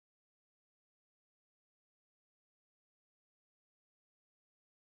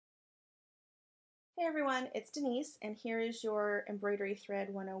Hey everyone, it's Denise, and here is your Embroidery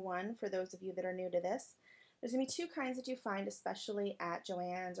Thread 101 for those of you that are new to this. There's going to be two kinds that you find, especially at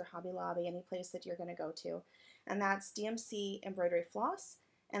Joann's or Hobby Lobby, any place that you're going to go to, and that's DMC embroidery floss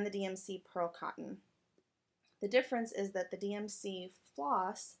and the DMC pearl cotton. The difference is that the DMC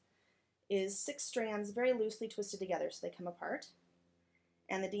floss is 6 strands very loosely twisted together so they come apart,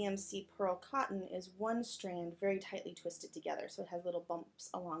 and the DMC pearl cotton is 1 strand very tightly twisted together, so it has little bumps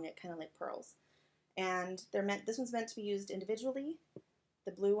along it, kind of like pearls. And this one's meant to be used individually.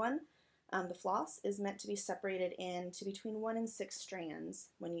 The blue one, the floss, is meant to be separated into between 1 and 6 strands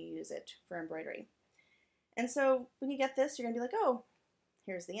when you use it for embroidery. And so when you get this, you're going to be like, oh,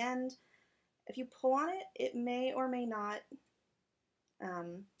 here's the end. If you pull on it, it may or may not.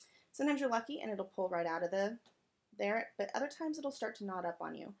 Sometimes you're lucky and it'll pull right out of there, but other times it'll start to knot up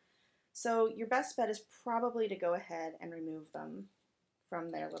on you. So your best bet is probably to go ahead and remove them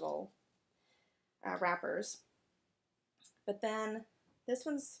from their little wrappers. But then this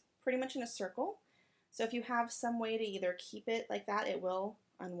one's pretty much in a circle, so if you have some way to either keep it like that, it will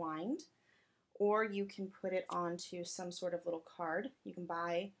unwind, or you can put it onto some sort of little card. You can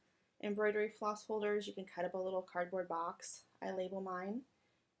buy embroidery floss holders, you can cut up a little cardboard box. I label mine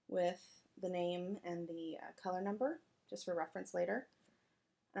with the name and the color number just for reference later.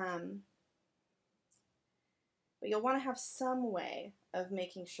 But you'll want to have some way of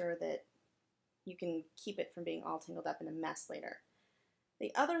making sure that you can keep it from being all tangled up in a mess later.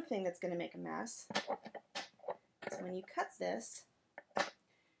 The other thing that's going to make a mess is when you cut this,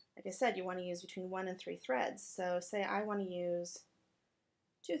 like I said, you want to use between 1 and 3 threads. So say I want to use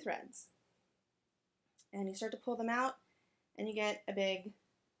 2 threads. And you start to pull them out and you get a big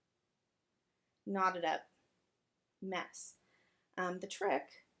knotted up mess. The trick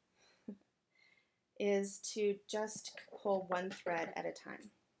is to just pull 1 thread at a time.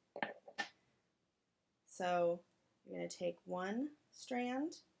 So you're going to take 1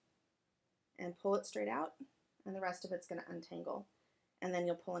 strand and pull it straight out, and the rest of it's going to untangle. And then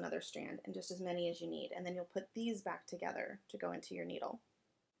you'll pull another strand, and just as many as you need. And then you'll put these back together to go into your needle.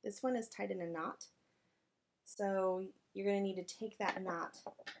 This one is tied in a knot, so you're going to need to take that knot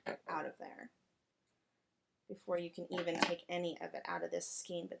out of there before you can even take any of it out of this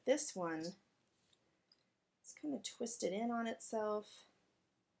skein. But this one is kind of twisted in on itself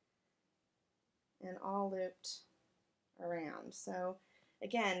and all looped around. So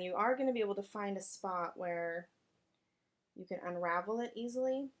again, you are going to be able to find a spot where you can unravel it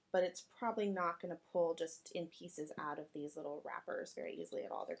easily, but it's probably not going to pull just in pieces out of these little wrappers very easily at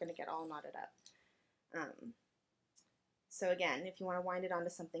all. They're going to get all knotted up. So again, if you want to wind it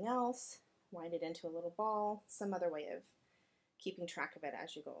onto something else, wind it into a little ball, some other way of keeping track of it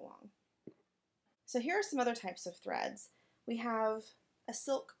as you go along. So here are some other types of threads. We have a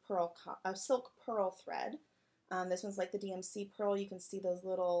silk pearl thread. This one's like the DMC pearl. You can see those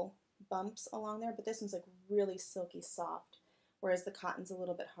little bumps along there, but this one's like really silky soft, whereas the cotton's a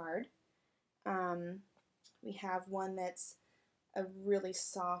little bit hard. We have one that's a really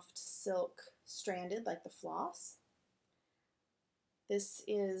soft silk stranded, like the floss. This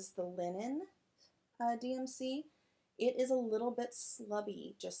is the linen DMC. It is a little bit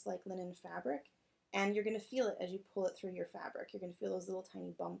slubby, just like linen fabric, and you're going to feel it as you pull it through your fabric. You're going to feel those little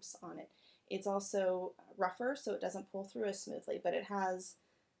tiny bumps on it. It's also rougher, so it doesn't pull through as smoothly, but it has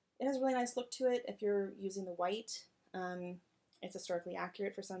a really nice look to it. If you're using the white, it's historically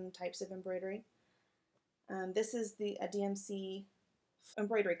accurate for some types of embroidery. This is a DMC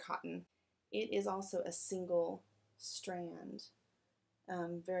embroidery cotton. It is also a single strand,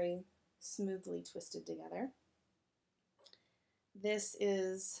 very smoothly twisted together. This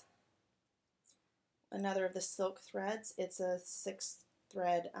is another of the silk threads. It's a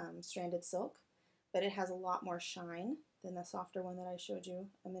 6-thread stranded silk, but it has a lot more shine than the softer one that I showed you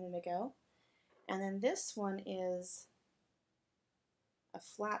a minute ago. And then this one is a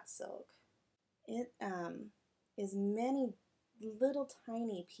flat silk. It is many little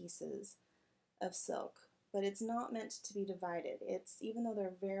tiny pieces of silk, but it's not meant to be divided. Even though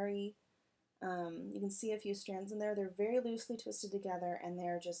they're very, you can see a few strands in there, they're very loosely twisted together, and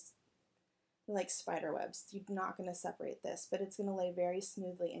they're like spider webs. You're not going to separate this, but it's going to lay very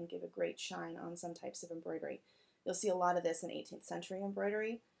smoothly and give a great shine on some types of embroidery. You'll see a lot of this in 18th century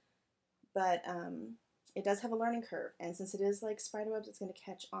embroidery, but it does have a learning curve, and since it is like spider webs, it's going to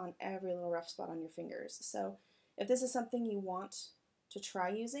catch on every little rough spot on your fingers. So if this is something you want to try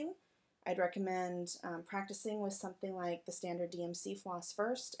using, I'd recommend practicing with something like the standard DMC floss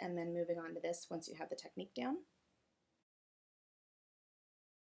first, and then moving on to this once you have the technique down.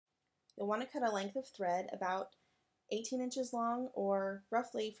 You'll want to cut a length of thread about 18 inches long, or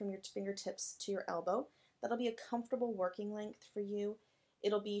roughly from your fingertips to your elbow. That'll be a comfortable working length for you.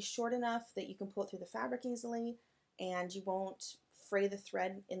 It'll be short enough that you can pull it through the fabric easily, and you won't fray the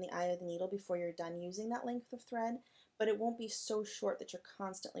thread in the eye of the needle before you're done using that length of thread, but it won't be so short that you're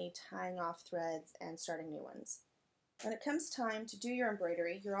constantly tying off threads and starting new ones. When it comes time to do your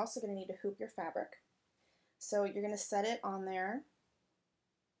embroidery, you're also going to need to hoop your fabric. So you're going to set it on there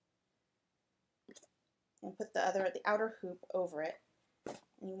and put the outer hoop over it.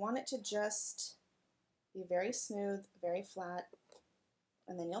 And you want it to just be very smooth, very flat,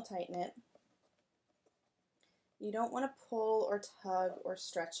 and then you'll tighten it. You don't want to pull or tug or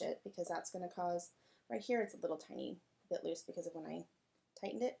stretch it, because that's going to cause, right here it's a little tiny bit loose because of when I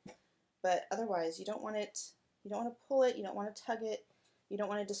tightened it, but otherwise you don't want to pull it, you don't want to tug it, you don't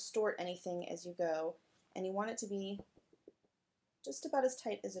want to distort anything as you go, and you want it to be just about as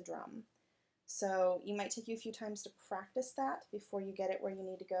tight as a drum. So you might take you a few times to practice that before you get it where you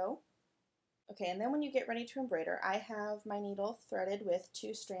need to go. Okay, and then when you get ready to embroider, I have my needle threaded with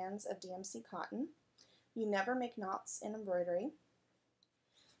 2 strands of DMC cotton. You never make knots in embroidery.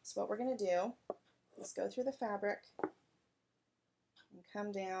 So what we're going to do is go through the fabric and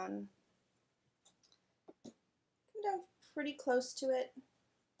come down pretty close to it.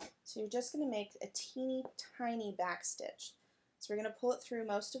 So you're just going to make a teeny tiny back stitch. So we're going to pull it through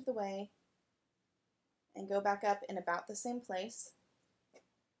most of the way and go back up in about the same place.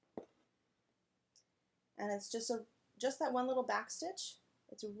 And it's just that one little back stitch.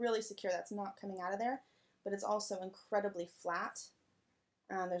 It's really secure. That's not coming out of there, but it's also incredibly flat.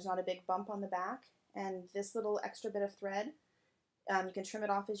 There's not a big bump on the back, and this little extra bit of thread, you can trim it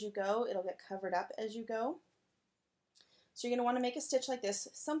off as you go. It'll get covered up as you go. So you're going to want to make a stitch like this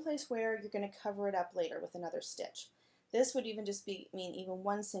someplace where you're going to cover it up later with another stitch. This would even just mean even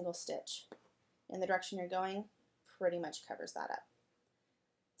one single stitch in the direction you're going pretty much covers that up.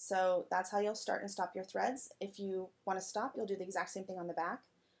 So that's how you'll start and stop your threads. If you want to stop, you'll do the exact same thing on the back,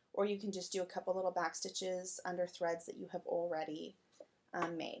 or you can just do a couple little back stitches under threads that you have already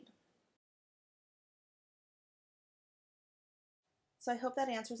made. So I hope that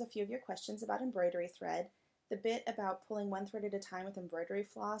answers a few of your questions about embroidery thread. The bit about pulling one thread at a time with embroidery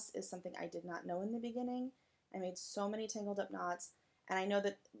floss is something I did not know in the beginning. I made so many tangled up knots, and I know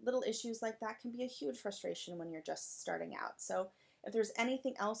that little issues like that can be a huge frustration when you're just starting out. So if there's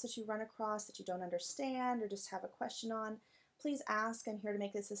anything else that you run across that you don't understand or just have a question on, please ask. I'm here to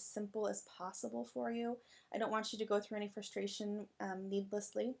make this as simple as possible for you. I don't want you to go through any frustration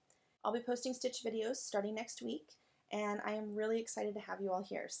needlessly. I'll be posting stitch videos starting next week, and I am really excited to have you all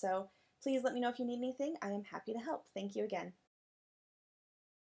here. So please let me know if you need anything. I am happy to help. Thank you again.